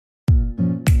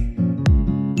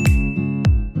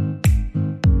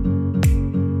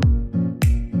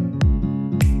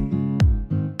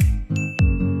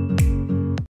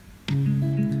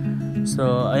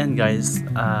So ayan guys,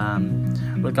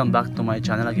 welcome back to my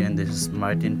channel again. This is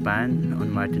Martin Pan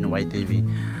on Martin YTV.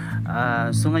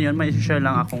 So ngayon may share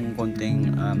lang akong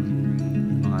konting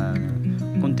mga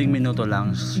kunting minuto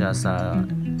lang siya sa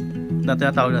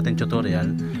tinatawag natin tutorial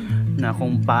na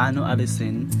kung paano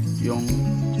alisin yung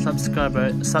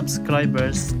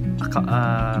subscribers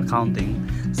counting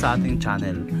sa ating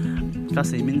channel.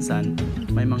 Kasi minsan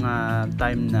may mga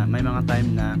time na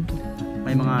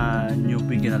may mga new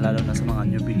beginner, lalo na sa mga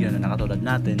new beginner na katulad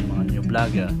natin, mga new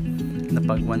vlogger, na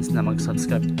pag once na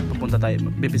mag-subscribe,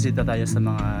 bibisita tayo sa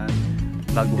mga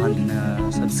baguhan na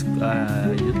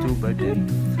YouTuber din.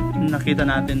 Nakita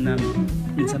natin na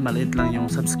minsan maliit lang yung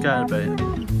subscriber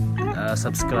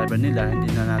nila, hindi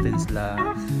na natin sila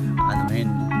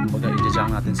kumbaga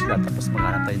i-judge natin sila, tapos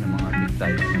maghanap tayo ng mga big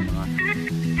time ng mga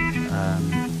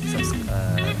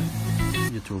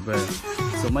YouTuber.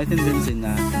 So may tendency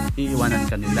na iiwanan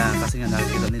ka nila kasi nga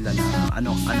nakikita nila na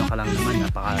ano ka lang naman,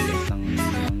 napakalit lang yung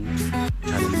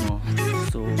channel mo.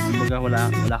 So kumbaga wala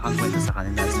kang kwenta sa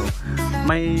kanila. So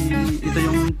ito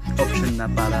yung option na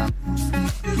para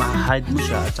ma-hide mo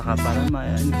siya at saka para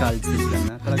ma-encourage sila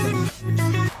na talagang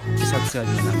i-subscribe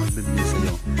mo na magbibigay sa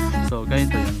iyo. So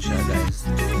ganito yun siya guys.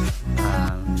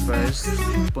 First,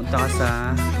 punta ka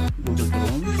sa Google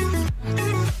Chrome.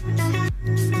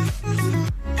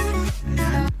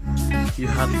 Ayan. You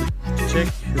have to check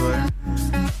your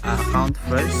account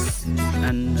first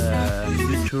and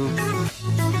YouTube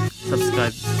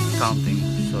subscribe counting.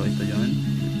 So ito yun.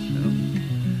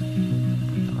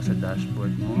 Punta ka sa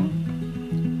dashboard mo.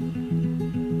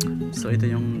 So ito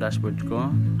yung dashboard ko.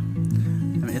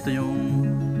 Ito yung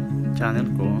channel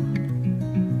ko.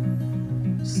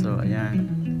 So ayan.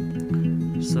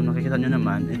 So makikita nyo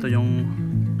naman, ito yung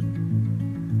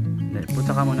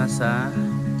punta ka muna sa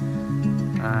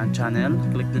channel,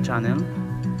 click the channel,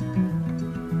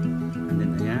 and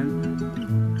then ayan.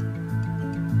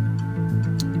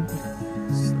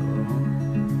 So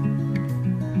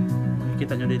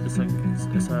makikita nyo dito sa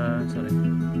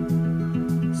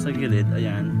gilid,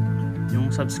 ayan,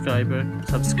 yung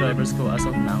subscribers ko as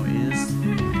of now is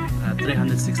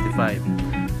 365.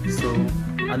 So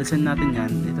alisin natin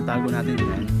yan, itatago natin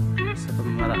yan sa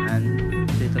pamamaraan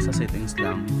dito sa settings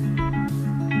lang.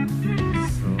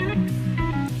 So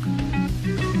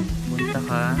punta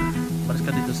ka, paras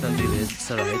ka dito sa gilid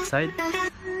sa right side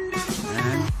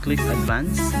and click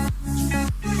advance.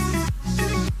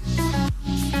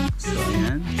 So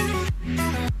ayan.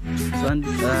 So and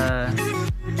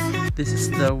this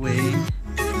is the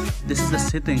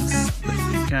settings that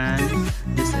you can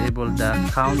disable the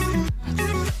count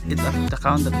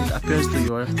that it appears to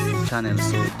your channel.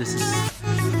 So this is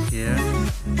here.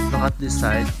 Look at this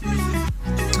side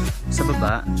sa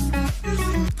baba,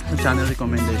 the channel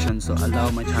recommendation. So allow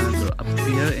my channel to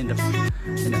appear in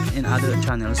other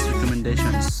channels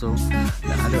recommendations. So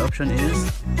the other option is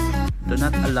do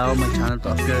not allow my channel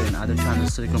to appear in other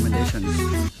channels recommendations.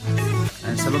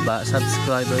 And sa baba,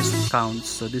 subscribers count.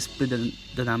 So display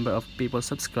the number of people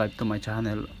subscribed to my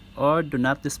channel, or do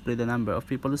not display the number of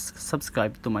people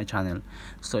subscribed to my channel.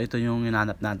 So ito yung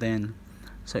hinahanap natin.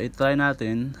 So i-try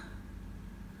natin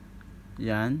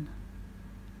yan,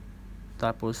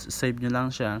 tapos save nyo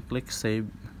lang siya, click save.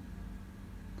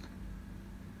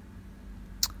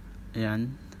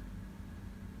 Ayan.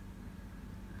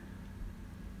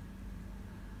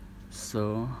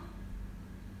 So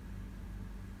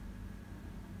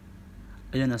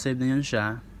ayun, na save na yun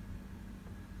siya.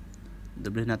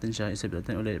 Double natin siya, isave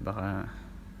natin ulit, baka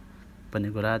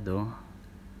panigurado.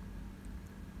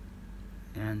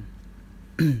 Ayan.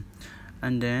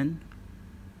 And then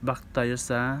back tayo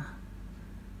sa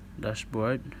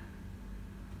dashboard,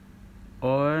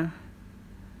 or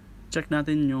check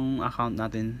natin yung account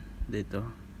natin dito,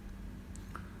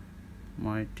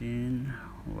 Martin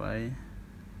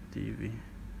YTV,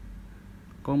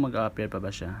 kung mag-appear pa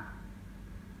ba siya.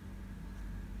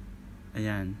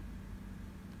 Ayan.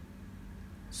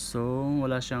 So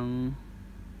wala siyang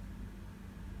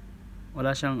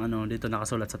dito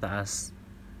nakasulat sa taas.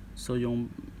 So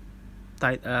yung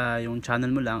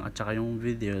channel mo lang at saka yung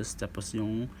videos, tapos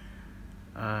yung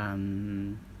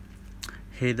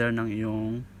header ng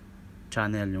iyong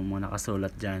channel, yung mga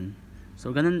nakasulat dyan.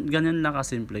 So ganun lang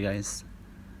kasimple guys.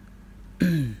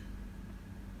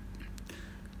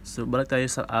 So balik tayo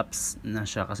sa apps na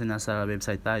siya kasi nasa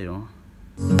website tayo.